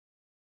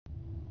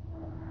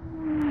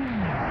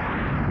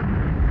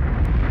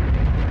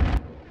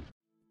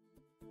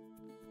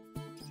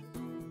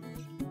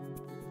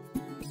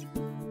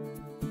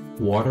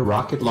Water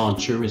rocket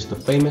launcher is the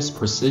famous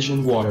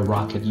precision water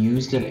rocket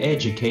used in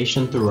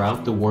education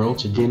throughout the world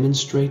to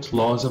demonstrate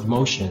laws of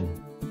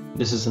motion.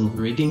 This is an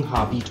intriguing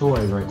hobby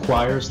toy,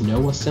 requires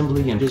no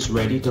assembly and is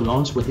ready to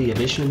launch with the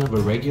addition of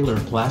a regular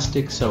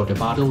plastic soda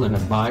bottle and a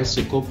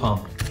bicycle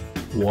pump.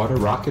 Water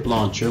rocket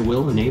launcher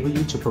will enable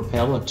you to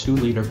propel a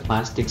 2-liter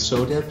plastic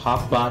soda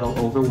pop bottle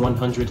over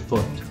 100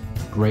 foot.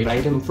 Great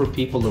item for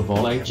people of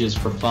all ages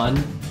for fun,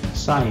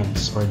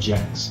 science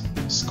projects,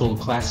 school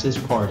classes,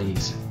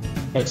 parties,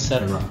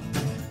 etc.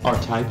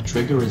 R-type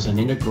trigger is an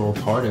integral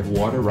part of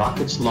water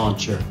rocket's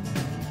launcher.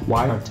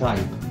 Why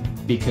R-type?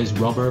 Because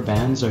rubber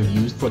bands are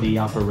used for the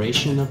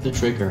operation of the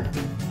trigger.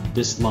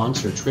 This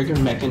launcher trigger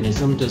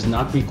mechanism does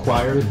not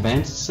require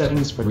advanced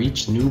settings for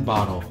each new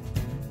bottle.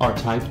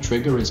 R-type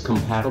trigger is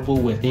compatible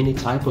with any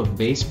type of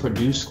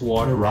base-produced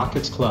water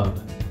rockets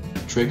club.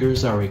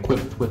 Triggers are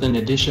equipped with an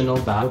additional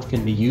valve,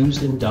 can be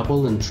used in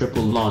double and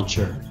triple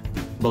launcher.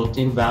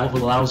 Built-in valve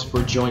allows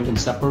for joint and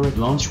separate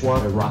launch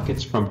water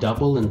rockets from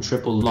double and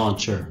triple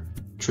launcher.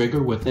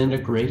 Trigger with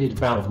integrated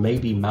valve may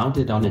be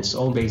mounted on its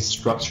own base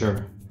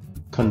structure.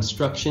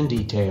 Construction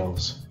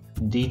details.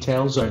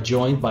 Details are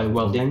joined by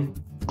welding,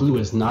 glue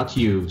is not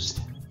used.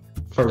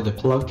 Further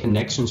plug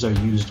connections are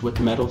used with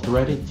metal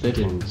threaded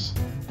fittings.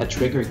 A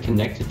trigger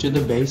connected to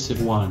the base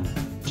of 1,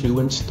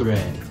 2-inch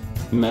thread.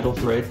 Metal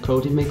thread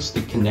coating makes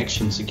the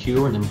connection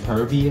secure and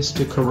impervious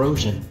to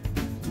corrosion.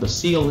 The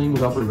sealing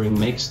rubber ring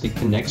makes the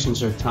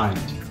connections airtight.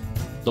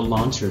 The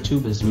launcher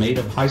tube is made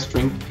of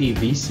high-strength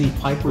PVC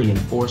pipe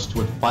reinforced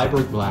with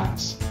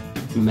fiberglass.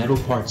 Metal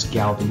parts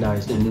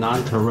galvanized and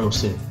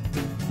non-corrosive.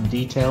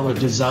 Detail are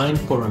designed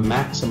for a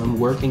maximum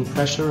working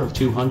pressure of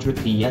 200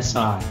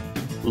 psi.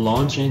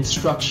 Launch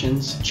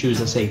instructions: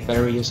 choose a safe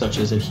area such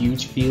as a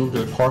huge field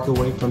or park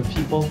away from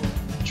people,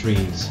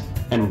 trees,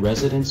 and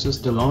residences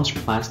to launch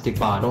plastic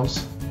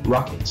bottles,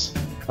 rockets.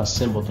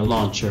 Assemble the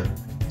launcher.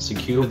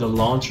 Secure the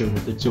launcher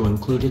with the 2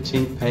 included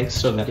tin pegs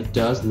so that it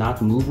does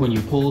not move when you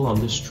pull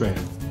on the string.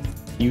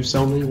 Use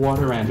only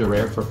water and/or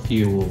air for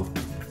fuel.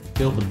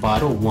 Fill the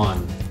bottle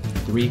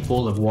 1/3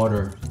 full of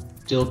water.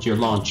 Tilt your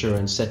launcher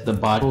and set the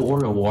bottle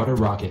or a water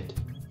rocket.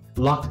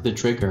 Lock the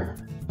trigger.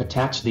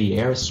 Attach the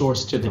air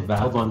source to the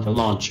valve on the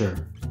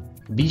launcher.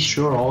 Be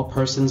sure all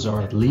persons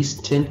are at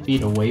least 10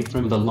 feet away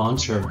from the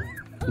launcher.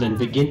 Then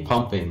begin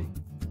pumping.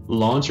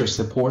 Launcher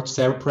supports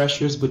air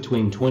pressures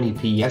between 20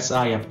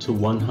 psi up to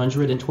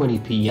 120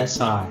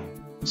 psi.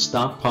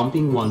 Stop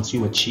pumping once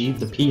you achieve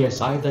the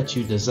psi that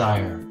you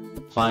desire.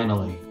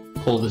 Finally,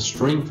 pull the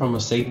string from a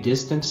safe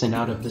distance and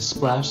out of the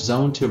splash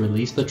zone to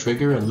release the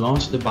trigger and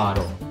launch the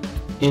bottle.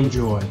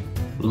 Enjoy!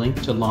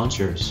 Link to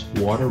launchers,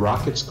 Water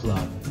Rockets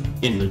Club,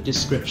 in the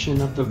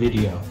description of the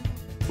video.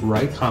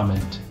 Write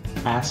comment,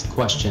 ask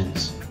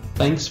questions.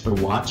 Thanks for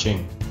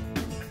watching.